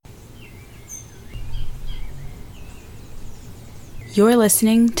You're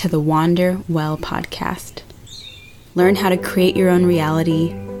listening to the Wander Well podcast. Learn how to create your own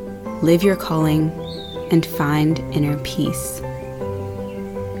reality, live your calling, and find inner peace.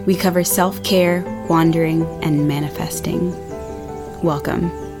 We cover self-care, wandering, and manifesting.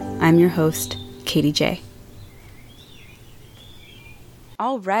 Welcome. I'm your host, Katie J.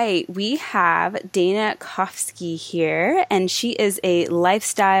 All right, we have Dana Kofsky here, and she is a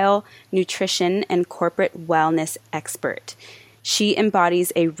lifestyle, nutrition, and corporate wellness expert. She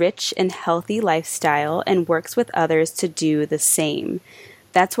embodies a rich and healthy lifestyle and works with others to do the same.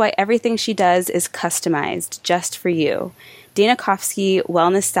 That's why everything she does is customized just for you. Dana Kofsky,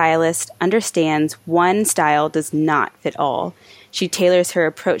 wellness stylist, understands one style does not fit all. She tailors her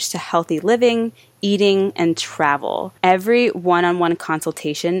approach to healthy living, eating, and travel. Every one-on-one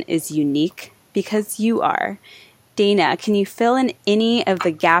consultation is unique because you are. Dana, can you fill in any of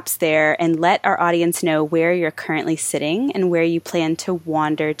the gaps there and let our audience know where you're currently sitting and where you plan to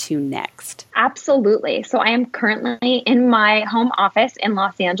wander to next? Absolutely. So I am currently in my home office in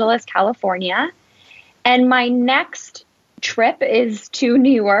Los Angeles, California, and my next trip is to New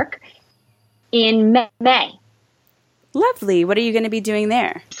York in May. Lovely. What are you going to be doing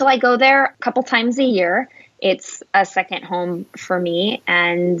there? So I go there a couple times a year. It's a second home for me,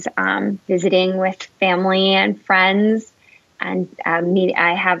 and visiting with family and friends. And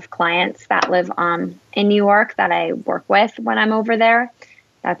I have clients that live in New York that I work with when I'm over there.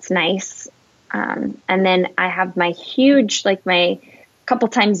 That's nice. And then I have my couple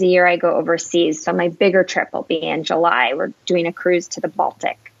times a year I go overseas. So my bigger trip will be in July. We're doing a cruise to the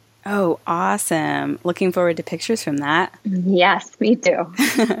Baltic. Oh, awesome. Looking forward to pictures from that. Yes, me too.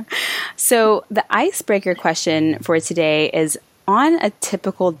 So the icebreaker question for today is, on a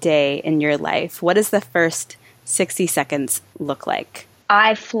typical day in your life, what does the first 60 seconds look like?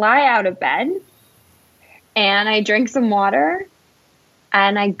 I fly out of bed and I drink some water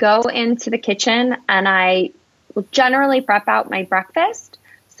and I go into the kitchen and I generally prep out my breakfast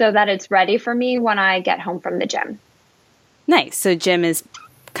so that it's ready for me when I get home from the gym. Nice. So gym is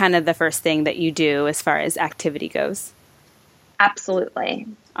kind of the first thing that you do as far as activity goes? Absolutely.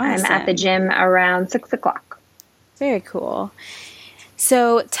 Awesome. I'm at the gym around 6 o'clock. Very cool.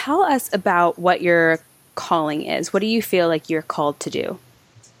 So tell us about what your calling is. What do you feel like you're called to do?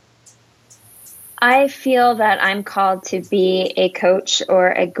 I feel that I'm called to be a coach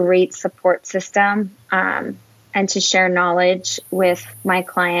or a great support system, and to share knowledge with my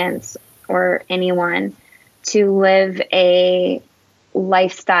clients or anyone to live a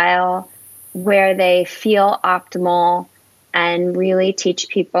lifestyle where they feel optimal and really teach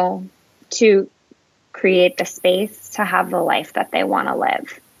people to create the space to have the life that they want to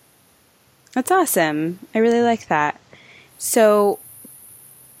live. That's awesome. I really like that. So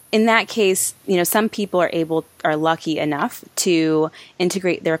in that case, some people are lucky enough to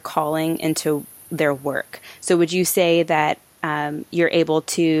integrate their calling into their work. So would you say that you're able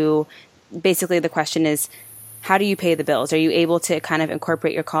to, basically the question is, how do you pay the bills? Are you able to kind of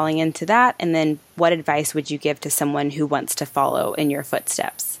incorporate your calling into that? And then what advice would you give to someone who wants to follow in your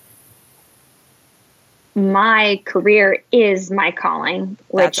footsteps? My career is my calling,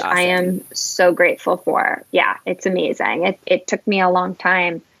 which That's awesome. I am so grateful for. Yeah, it's amazing. It took me a long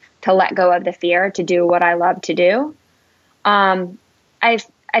time to let go of the fear to do what I love to do. I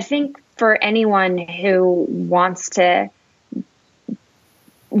think for anyone who wants to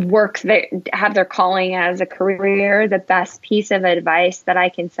have their calling as a career, the best piece of advice that I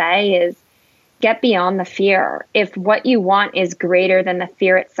can say is get beyond the fear. If what you want is greater than the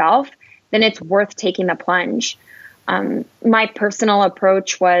fear itself, then it's worth taking the plunge. My personal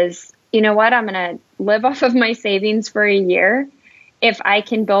approach was, you know what, I'm going to live off of my savings for a year. If I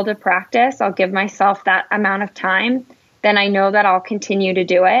can build a practice, I'll give myself that amount of time. Then I know that I'll continue to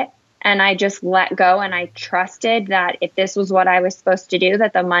do it. And I just let go, and I trusted that if this was what I was supposed to do,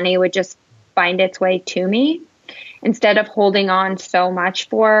 that the money would just find its way to me, instead of holding on so much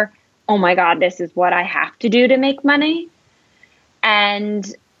for, oh my God, this is what I have to do to make money. And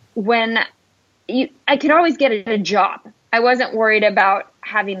I could always get a job. I wasn't worried about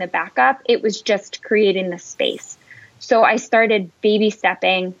having the backup. It was just creating the space. So I started baby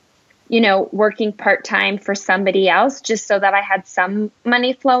stepping, working part-time for somebody else just so that I had some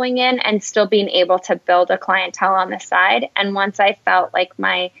money flowing in and still being able to build a clientele on the side. And once I felt like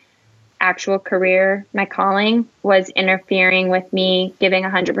my actual career, my calling was interfering with me giving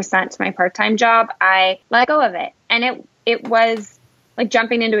 100% to my part-time job, I let go of it. And it was like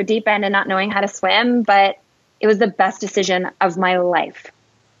jumping into a deep end and not knowing how to swim, but it was the best decision of my life.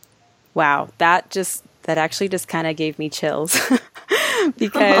 Wow. That actually just kind of gave me chills.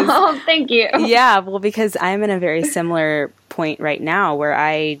 because oh, thank you. Yeah, well, because I'm in a very similar point right now where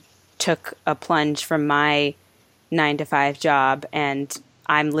I took a plunge from my 9 to 5 job, and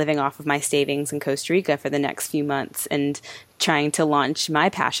I'm living off of my savings in Costa Rica for the next few months and trying to launch my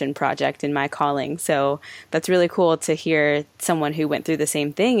passion project and my calling. So that's really cool to hear someone who went through the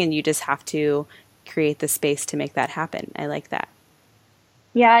same thing, and you just have to create the space to make that happen. I like that.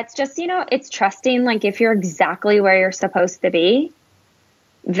 Yeah, it's just, it's trusting, like, if you're exactly where you're supposed to be,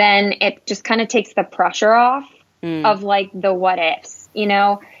 then it just kind of takes the pressure off of like the what ifs.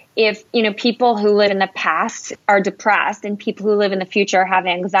 If people who live in the past are depressed and people who live in the future have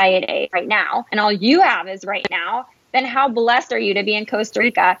anxiety right now, and all you have is right now, then how blessed are you to be in Costa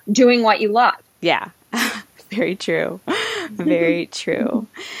Rica doing what you love? Yeah, very true. Very true.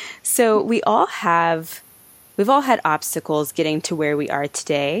 So we've all had obstacles getting to where we are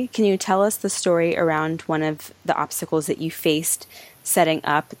today. Can you tell us the story around one of the obstacles that you faced setting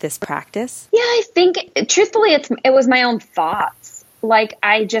up this practice? Yeah, I think truthfully, it was my own thoughts. Like,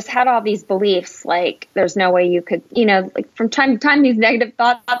 I just had all these beliefs, like there's no way you could, like from time to time, these negative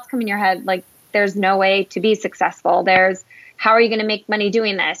thoughts come in your head. Like, there's no way to be successful. How are you going to make money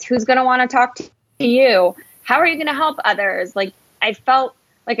doing this? Who's going to want to talk to you? How are you going to help others? Like, I felt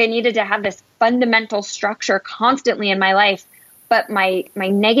like I needed to have this fundamental structure constantly in my life, but my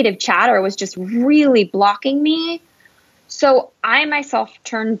negative chatter was just really blocking me. So I myself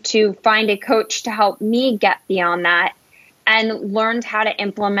turned to find a coach to help me get beyond that, and learned how to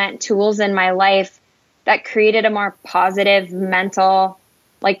implement tools in my life that created a more positive mental,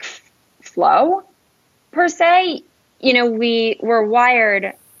 like, flow per se. We were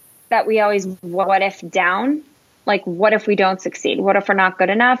wired that we always what if down. Like, what if we don't succeed? What if we're not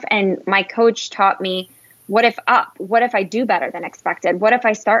good enough? And my coach taught me, what if up? What if I do better than expected? What if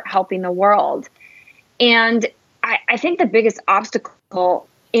I start helping the world? And I think the biggest obstacle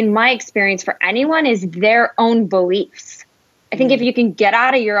in my experience for anyone is their own beliefs. I think if you can get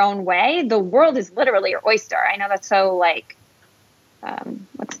out of your own way, the world is literally your oyster. I know that's so like,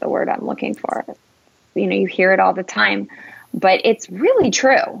 what's the word I'm looking for? You hear it all the time, but it's really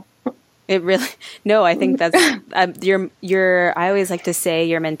true. It really, no, I think that's, I always like to say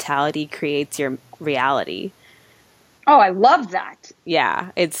your mentality creates your reality. Oh, I love that.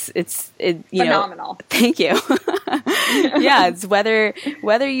 Yeah. It's phenomenal. Thank you. Yeah. It's whether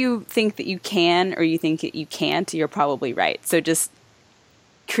you think that you can or you think that you can't, you're probably right. So just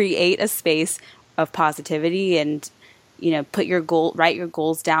create a space of positivity and, write your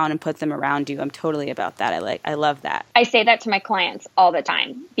goals down and put them around you. I'm totally about that. I love that. I say that to my clients all the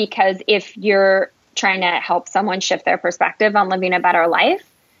time, because if you're trying to help someone shift their perspective on living a better life,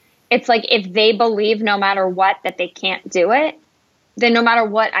 it's like, if they believe no matter what that they can't do it, then no matter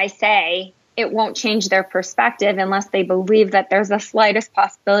what I say, it won't change their perspective unless they believe that there's the slightest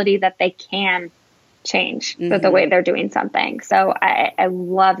possibility that they can change the way they're doing something. So I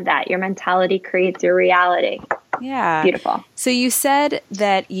love that. Your mentality creates your reality. Yeah. Beautiful. So you said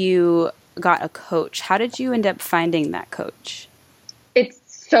that you got a coach. How did you end up finding that coach? It's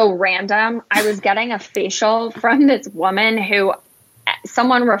so random. I was getting a facial from this woman who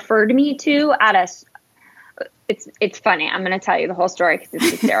someone referred me to it's funny. I'm going to tell you the whole story because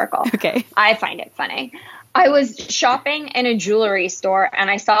it's hysterical. Okay. I find it funny. I was shopping in a jewelry store and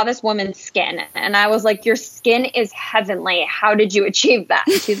I saw this woman's skin and I was like, your skin is heavenly. How did you achieve that?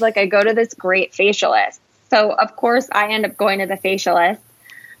 And she's like, I go to this great facialist. So of course I end up going to the facialist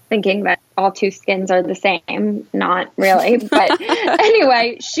thinking that all two skins are the same. Not really. But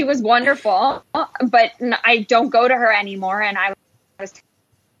anyway, she was wonderful, but I don't go to her anymore. And I was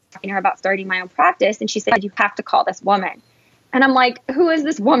talking to her about starting my own practice. And she said, you have to call this woman. And I'm like, who is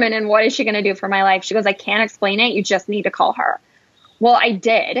this woman and what is she going to do for my life? She goes, I can't explain it. You just need to call her. Well, I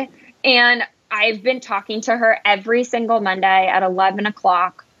did. And I've been talking to her every single Monday at 11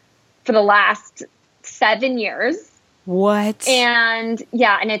 o'clock for the last 7 years. What? And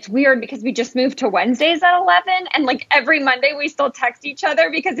yeah, and it's weird because we just moved to Wednesdays at 11. And like every Monday we still text each other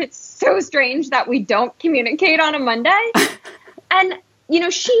because it's so strange that we don't communicate on a Monday. And,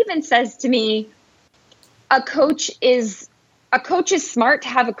 she even says to me, a coach is smart to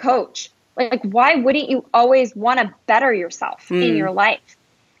have a coach. Like, why wouldn't you always want to better yourself in your life?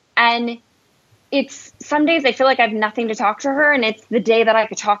 And it's some days I feel like I have nothing to talk to her, and it's the day that I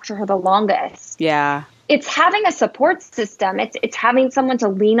could talk to her the longest. Yeah. It's having a support system. It's having someone to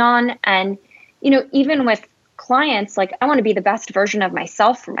lean on. And, even with clients, like, I want to be the best version of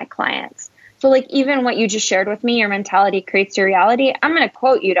myself for my clients. So like, even what you just shared with me, your mentality creates your reality. I'm going to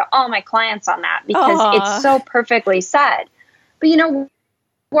quote you to all my clients on that because It's so perfectly said. But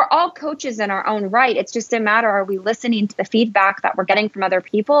we're all coaches in our own right. It's just a matter, are we listening to the feedback that we're getting from other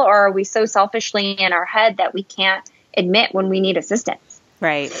people, or are we so selfishly in our head that we can't admit when we need assistance?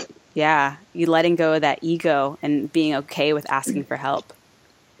 Right. Yeah. You letting go of that ego and being okay with asking for help.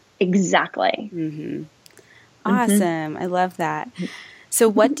 Exactly. Mm-hmm. Awesome. I love that. So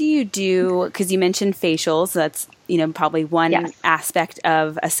what do you do? Because you mentioned facials. That's, probably one aspect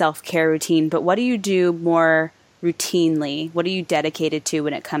of a self-care routine. But what do you do more routinely? What are you dedicated to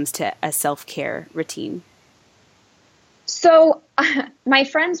when it comes to a self-care routine? So my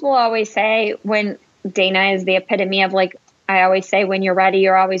friends will always say, when Dana is the epitome of I always say, when you're ready,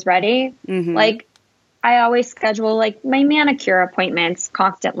 you're always ready. Mm-hmm. I always schedule my manicure appointments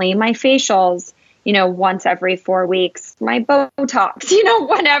constantly, my facials, once every 4 weeks, my Botox,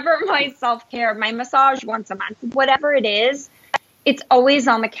 whatever, my self-care, my massage once a month, whatever it is, it's always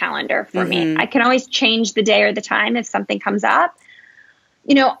on the calendar for me. I can always change the day or the time if something comes up.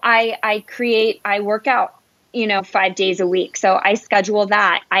 I work out, 5 days a week. So I schedule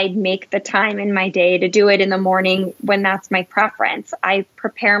that. I make the time in my day to do it in the morning when that's my preference. I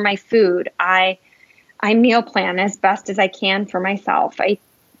prepare my food. I meal plan as best as I can for myself.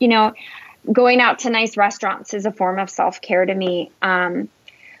 Going out to nice restaurants is a form of self-care to me.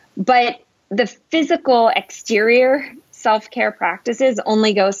 But the physical exterior self-care practices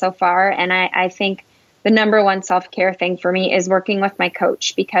only go so far. And I think the number one self-care thing for me is working with my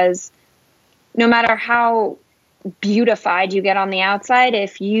coach, because no matter how beautified you get on the outside,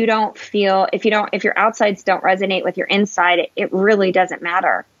 if your outsides don't resonate with your inside, it really doesn't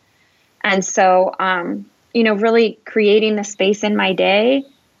matter. And so, really creating the space in my day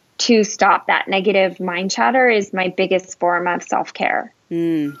to stop that negative mind chatter is my biggest form of self-care.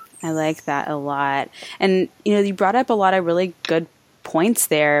 I like that a lot. And, you brought up a lot of really good points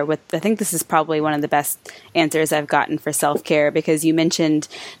there I think this is probably one of the best answers I've gotten for self-care, because you mentioned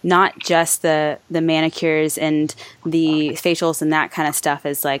not just the manicures and the facials and that kind of stuff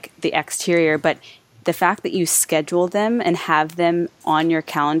as the exterior, but the fact that you schedule them and have them on your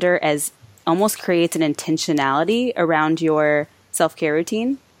calendar as almost creates an intentionality around your self-care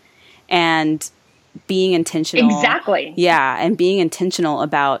routine, and being intentional. Exactly. Yeah. And being intentional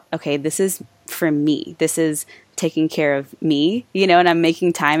about, okay, this is for me. This is taking care of me, and I'm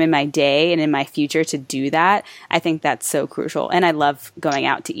making time in my day and in my future to do that. I think that's so crucial. And I love going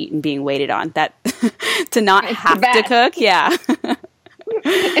out to eat and being waited on, that to not have to cook. Yeah.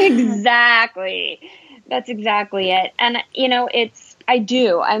 Exactly. That's exactly it. And, I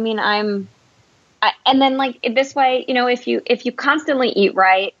do. I mean, and then this way, if you constantly eat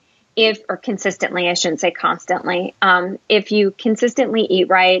right, or consistently, I shouldn't say constantly, if you consistently eat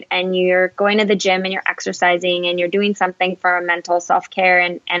right and you're going to the gym and you're exercising and you're doing something for a mental self-care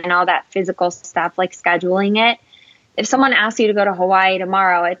and all that physical stuff, like scheduling it, if someone asks you to go to Hawaii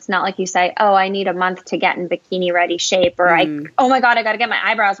tomorrow, it's not like you say, oh, I need a month to get in bikini ready shape, or oh my God, I got to get my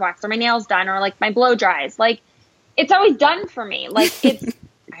eyebrows waxed or my nails done, or my blow dries. It's always done for me. I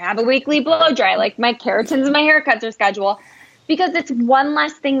have a weekly blow dry, my keratins and my haircuts are scheduled, because it's one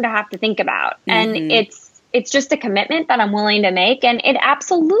less thing to have to think about. And it's just a commitment that I'm willing to make. And it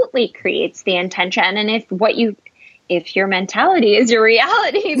absolutely creates the intention. And if your mentality is your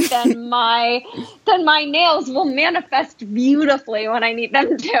reality, then my nails will manifest beautifully when I need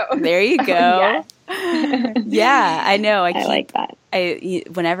them to. There you go. Yeah, I know. I like that.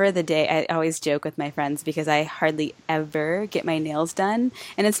 Whenever the day, I always joke with my friends, because I hardly ever get my nails done.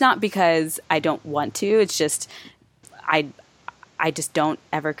 And it's not because I don't want to. It's just, I just don't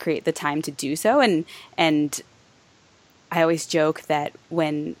ever create the time to do so. And I always joke that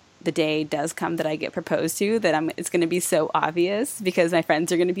when the day does come that I get proposed to, that it's going to be so obvious, because my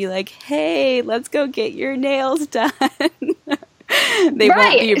friends are going to be like, hey, let's go get your nails done. They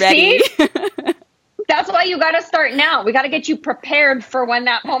won't be ready. That's why you got to start now. We got to get you prepared for when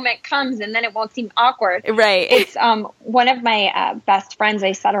that moment comes, and then it won't seem awkward. Right. It's one of my best friends.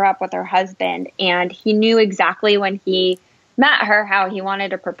 I set her up with her husband, and he knew exactly when he met her how he wanted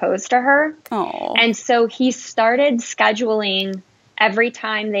to propose to her. Aww. And so he started scheduling every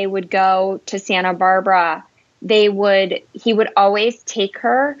time they would go to Santa Barbara. He would always take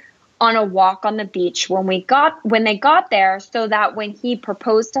her on a walk on the beach when they got there, so that when he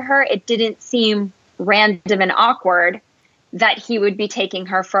proposed to her, it didn't seem random and awkward that he would be taking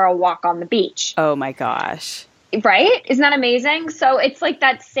her for a walk on the beach. Oh my gosh. Right? Isn't that amazing? So it's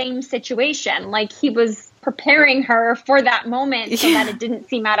that same situation. He was preparing her for that moment so that it didn't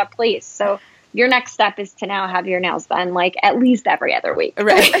seem out of place. So your next step is to now have your nails done at least every other week.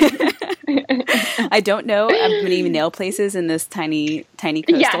 Right. I don't know of many nail places in this tiny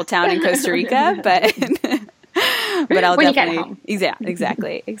coastal town in Costa Rica, but but I'll when definitely, you get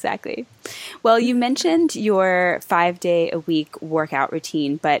home. Exactly. Well, you mentioned your 5-day-a-week workout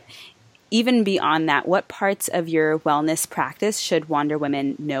routine, but even beyond that, what parts of your wellness practice should Wander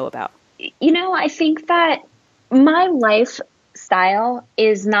Women know about? I think that my lifestyle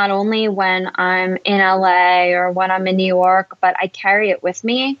is not only when I'm in LA or when I'm in New York, but I carry it with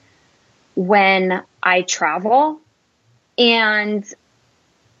me when I travel. But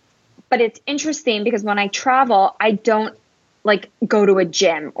it's interesting because when I travel, I don't like go to a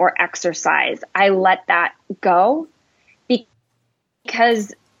gym or exercise. I let that go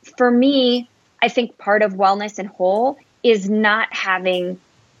because for me, I think part of wellness and whole is not having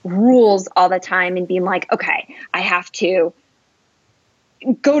rules all the time and being like, okay, I have to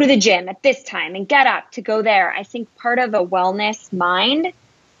go to the gym at this time and get up to go there. I think part of a wellness mind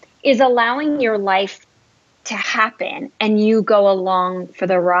is allowing your life to happen and you go along for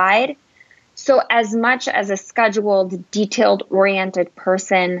the ride. So as much as a scheduled, detailed oriented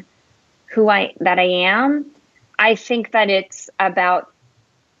person that I am, I think that it's about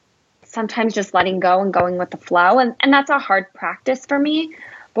sometimes just letting go and going with the flow. And that's a hard practice for me.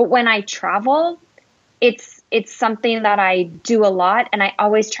 But when I travel, it's something that I do a lot. And I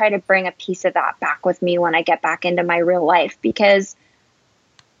always try to bring a piece of that back with me when I get back into my real life, because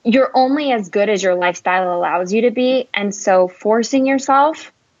you're only as good as your lifestyle allows you to be. And so forcing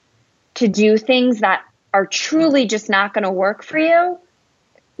yourself to do things that are truly just not going to work for you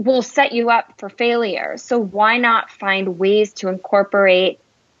will set you up for failure. So why not find ways to incorporate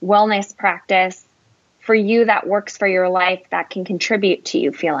wellness practice for you that works for your life that can contribute to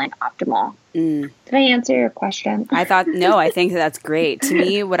you feeling optimal? Did I answer your question? I think that's great. To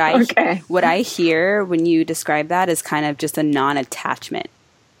me, what I hear when you describe that is kind of just a non-attachment.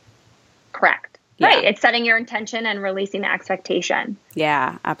 Correct. Yeah. Right. It's setting your intention and releasing the expectation.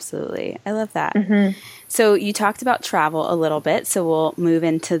 Yeah, absolutely. I love that. Mm-hmm. So you talked about travel a little bit, so we'll move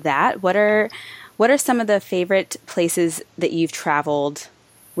into that. What are some of the favorite places that you've traveled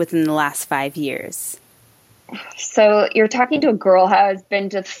within the last 5 years? So you're talking to a girl who has been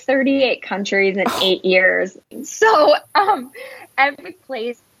to 38 countries in 8 years. So every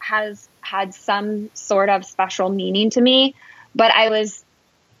place has had some sort of special meaning to me. But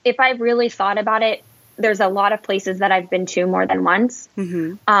if I really thought about it, there's a lot of places that I've been to more than once.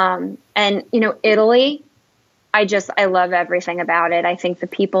 Mm-hmm. And, Italy, I love everything about it. I think the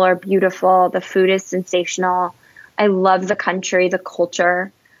people are beautiful. The food is sensational. I love the country, the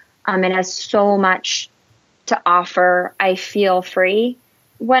culture. It has so much to offer. I feel free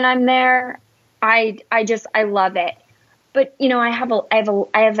when I'm there. I love it. But, I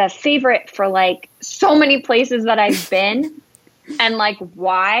have a favorite for like so many places that I've been and like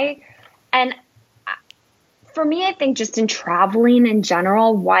why. And for me, I think just in traveling in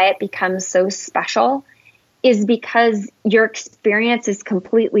general, why it becomes so special is because your experience is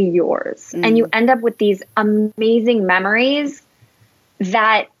completely yours. And you end up with these amazing memories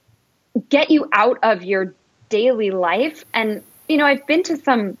that get you out of your daily life. And, I've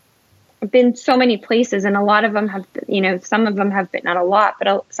been so many places, and a lot of them have, some of them have been, not a lot,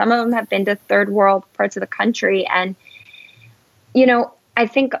 but some of them have been to third world parts of the country. And, I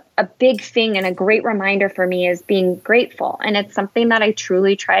think a big thing and a great reminder for me is being grateful. And it's something that I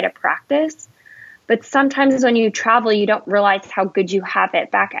truly try to practice. But sometimes when you travel, you don't realize how good you have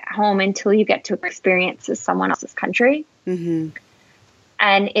it back at home until you get to experience someone else's country. Mm-hmm.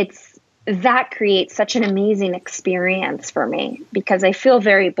 And that creates such an amazing experience for me because I feel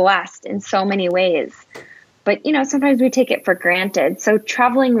very blessed in so many ways. But, sometimes we take it for granted. So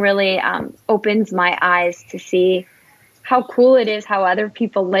traveling really opens my eyes to see how cool it is, how other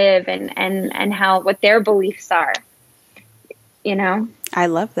people live and what their beliefs are, I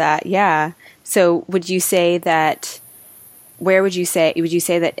love that. Yeah. So would you say that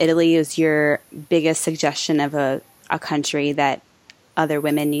Italy is your biggest suggestion of a country that other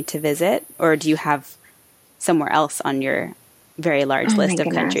women need to visit? Or do you have somewhere else on your very large list of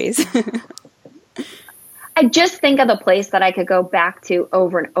countries? I just think of the place that I could go back to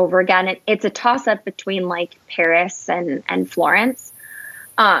over and over again. It's a toss up between like Paris and Florence,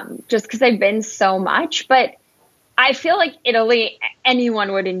 just because I've been so much, but I feel like Italy,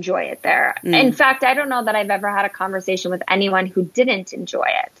 anyone would enjoy it there. In fact, I don't know that I've ever had a conversation with anyone who didn't enjoy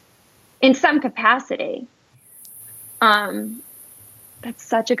it in some capacity. That's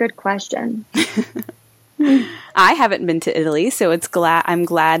such a good question. I haven't been to Italy, so I'm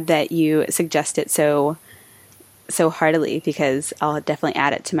glad that you suggest it so heartily, because I'll definitely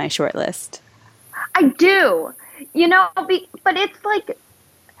add it to my short list. I do, but it's like,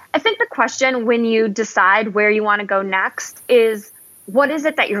 I think the question when you decide where you want to go next is, what is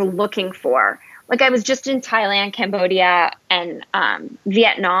it that you're looking for? like I was just in Thailand, Cambodia, and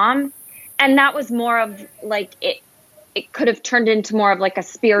Vietnam. And that was more of like, it could have turned into more of like a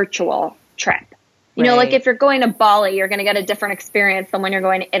spiritual trip. You know, like if you're going to Bali, you're going to get a different experience than when you're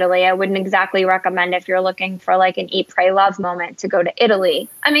going to Italy. I wouldn't exactly recommend if you're looking for like an eat, pray, love moment to go to Italy.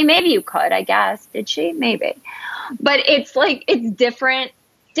 I mean, maybe you could, I guess. Did she? Maybe. But it's like, it's different.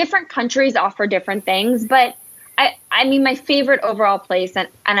 Different countries offer different things. But I mean, my favorite overall place, and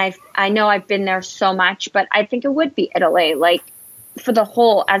I know I've been there so much, but I think it would be Italy, like for the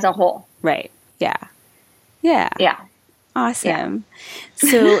whole, as a whole. Right. Yeah. Yeah. Yeah. Awesome. Yeah.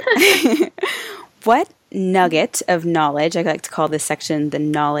 So what nugget of knowledge, I like to call this section the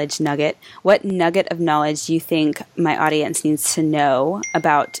knowledge nugget, what nugget of knowledge do you think my audience needs to know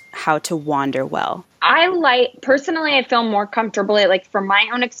about how to wander well? Personally, I feel more comfortably, like from my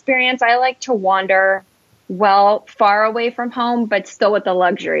own experience, I like to wander well far away from home, but still with the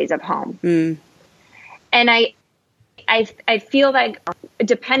luxuries of home. Mm. And I feel like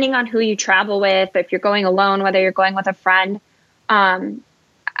depending on who you travel with, if you're going alone, whether you're going with a friend,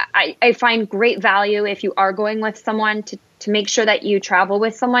 I find great value if you are going with someone to make sure that you travel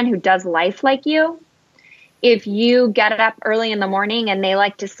with someone who does life like you. If you get up early in the morning and they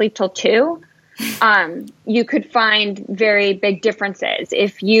like to sleep till 2, you could find very big differences.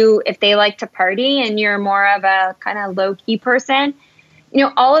 If they like to party and you're more of a kind of low key person, you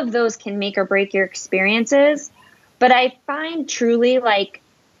know, all of those can make or break your experiences. But I find truly like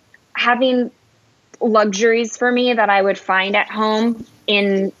having luxuries for me that I would find at home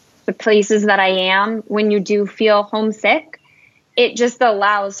in the places that I am when you do feel homesick, it just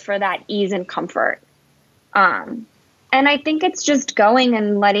allows for that ease and comfort. And I think it's just going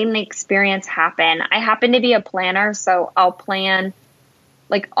and letting the experience happen. I happen to be a planner, so I'll plan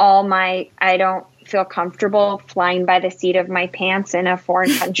like I don't feel comfortable flying by the seat of my pants in a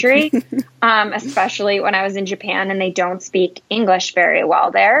foreign country, especially when I was in Japan and they don't speak English very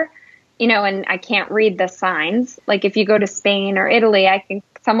well there, you know, and I can't read the signs. Like if you go to Spain or Italy, I can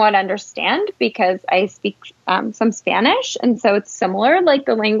somewhat understand because I speak some Spanish. And so it's similar, like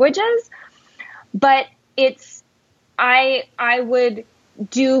the languages, but I would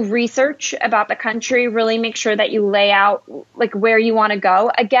do research about the country, really make sure that you lay out like where you want to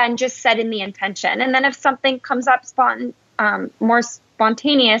go. Again, just setting the intention. And then if something comes up more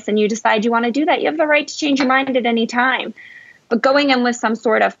spontaneous and you decide you want to do that, you have the right to change your mind at any time. But going in with some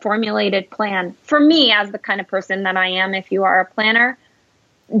sort of formulated plan, for me, as the kind of person that I am, if you are a planner,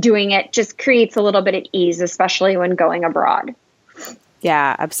 doing it just creates a little bit of ease, especially when going abroad.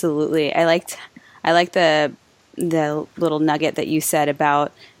 Yeah, absolutely. I liked the little nugget that you said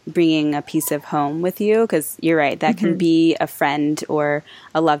about bringing a piece of home with you, because you're right, that can be a friend or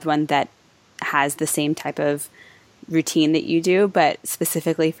a loved one that has the same type of routine that you do. But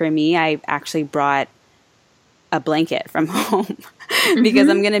specifically for me, I actually brought a blanket from home because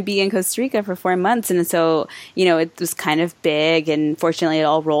I'm going to be in Costa Rica for 4 months. And so, you know, it was kind of big and fortunately it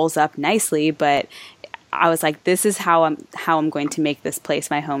all rolls up nicely, but I was like, this is how I'm going to make this place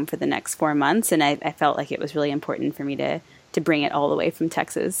my home for the next 4 months. And I felt like it was really important for me to bring it all the way from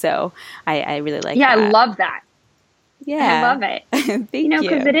Texas. So I really like that. Yeah, I love that. Yeah. I love it. Thank you. You know,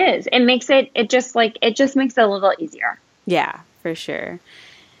 because it makes it just makes it a little easier. Yeah, for sure.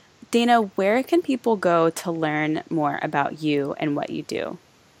 Dana, where can people go to learn more about you and what you do?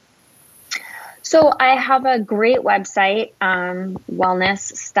 So I have a great website,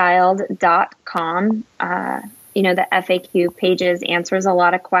 wellnessstyled.com. You know, the FAQ pages answers a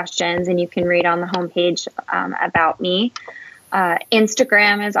lot of questions, and you can read on the homepage about me.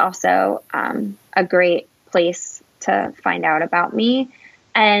 Instagram is also a great place to find out about me.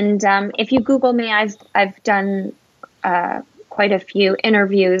 And if you Google me, I've done quite a few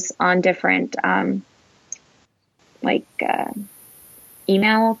interviews on different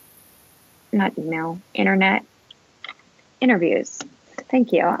internet interviews.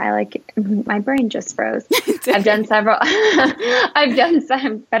 Thank you. My brain just froze. I've done several.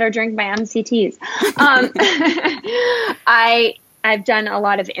 Better drink my MCTs. I've done a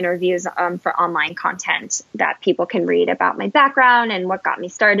lot of interviews for online content that people can read about my background and what got me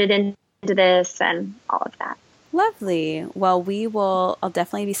started into this and all of that. Lovely. Well, I'll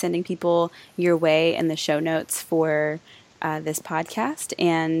definitely be sending people your way in the show notes for this podcast,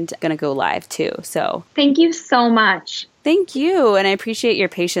 and going to go live too. So thank you so much. Thank you. And I appreciate your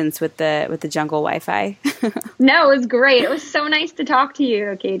patience with the jungle Wi-Fi. No, it was great. It was so nice to talk to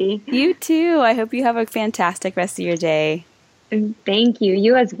you, Katie. You too. I hope you have a fantastic rest of your day. Thank you.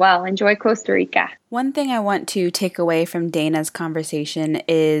 You as well. Enjoy Costa Rica. One thing I want to take away from Dana's conversation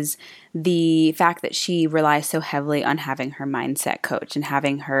is the fact that she relies so heavily on having her mindset coach and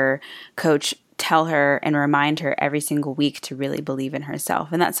having her coach tell her and remind her every single week to really believe in herself.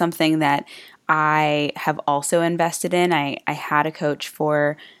 And that's something that I have also invested in. I had a coach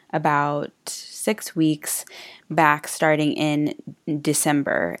for about 6 weeks back starting in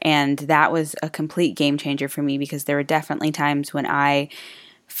December. And that was a complete game changer for me because there were definitely times when I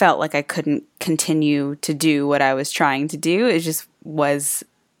felt like I couldn't continue to do what I was trying to do. It just was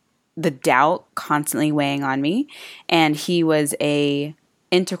the doubt constantly weighing on me. And he was a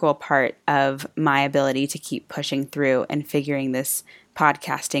integral part of my ability to keep pushing through and figuring this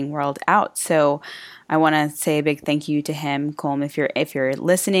podcasting world out. So I want to say a big thank you to him, Colm, if you're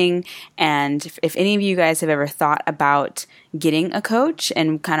listening, and if any of you guys have ever thought about getting a coach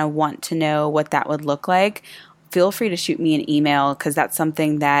and kind of want to know what that would look like, feel free to shoot me an email, because that's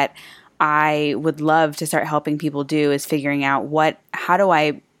something that I would love to start helping people do, is figuring out how do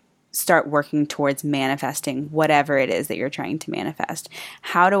I start working towards manifesting whatever it is that you're trying to manifest.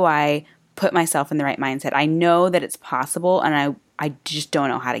 How do I put myself in the right mindset? I know that it's possible, and I just don't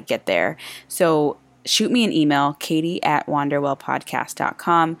know how to get there. So shoot me an email,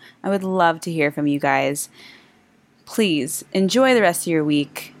 katie@wanderwellpodcast.com. I would love to hear from you guys. Please enjoy the rest of your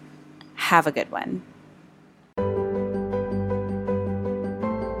week. Have a good one.